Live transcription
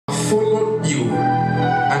followed you,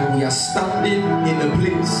 and we are standing in a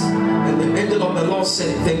place. And the angel of the Lord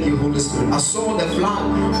said, thank you, Holy Spirit. I saw the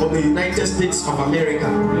flag of the United States of America.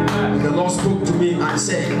 And the Lord spoke to me and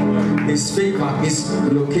said, his favor is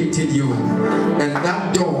located you, and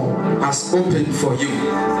that door has opened for you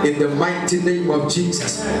in the mighty name of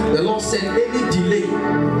Jesus. The Lord said, any delay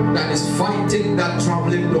that is fighting that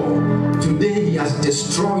traveling door, today he has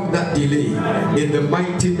destroyed that delay in the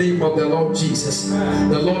mighty name of the Lord Jesus.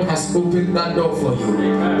 The Lord has opened that door for you.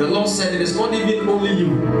 The Lord said it is not even only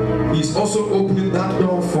you, he's also opening that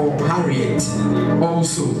door for Harriet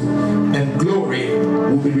also, and glory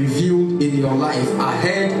will be revealed in your life. I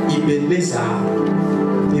heard Ebenezer,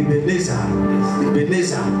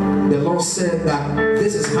 the Lord said that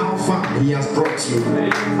this is how far he has brought you,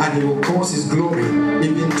 and he will cause his glory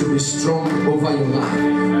even to be strong over your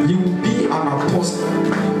life. You will be an apostle.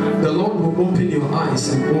 The Lord will open your eyes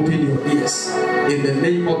and open your ears in the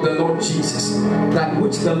name of the Lord Jesus. That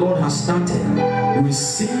which the Lord has started,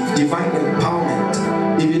 receive divine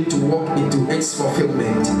empowerment even to walk into its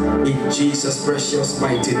fulfillment in Jesus' precious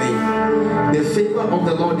mighty name. The favor of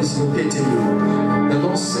the Lord is locating you. The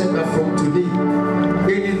Lord said that from today,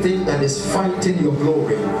 anything that is fighting your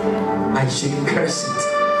glory, I shall curse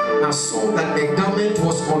it. I saw that a garment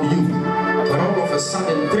was on you, but all of a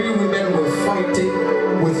sudden 3 women were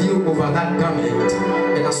fighting with you over that garment,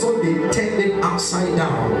 and I saw they turned it upside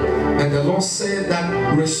down. And the Lord said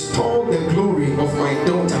that restore the glory of my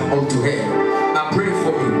daughter unto her. I pray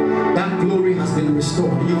for you. That glory has been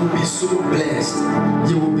restored. You will be so blessed.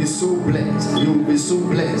 You will be so blessed. You will be so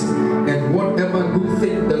blessed. And whatever good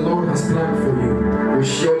thing the Lord has planned for you will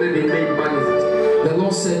surely be made manifest. The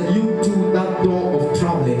Lord said, you too, that door of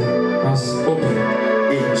traveling has opened.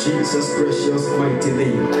 In Jesus' precious mighty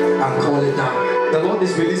name, I call it down. The Lord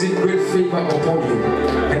is releasing great favor upon you,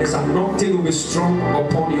 and his anointing will be strong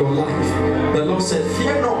upon your life. The Lord said,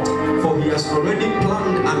 fear not, for he has already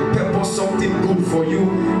planned and purposed something good for you,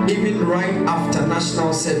 even right after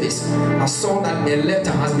national service. I saw that a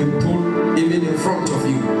letter has been put even in front of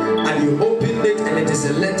you, and you opened it, and it is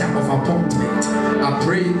a letter of appointment. I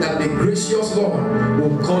pray that the gracious Lord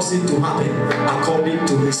will cause it to happen according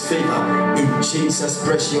to his favor, in Jesus'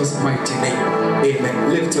 precious mighty name. Amen.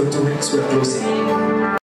 Lift your two hands, we're closing.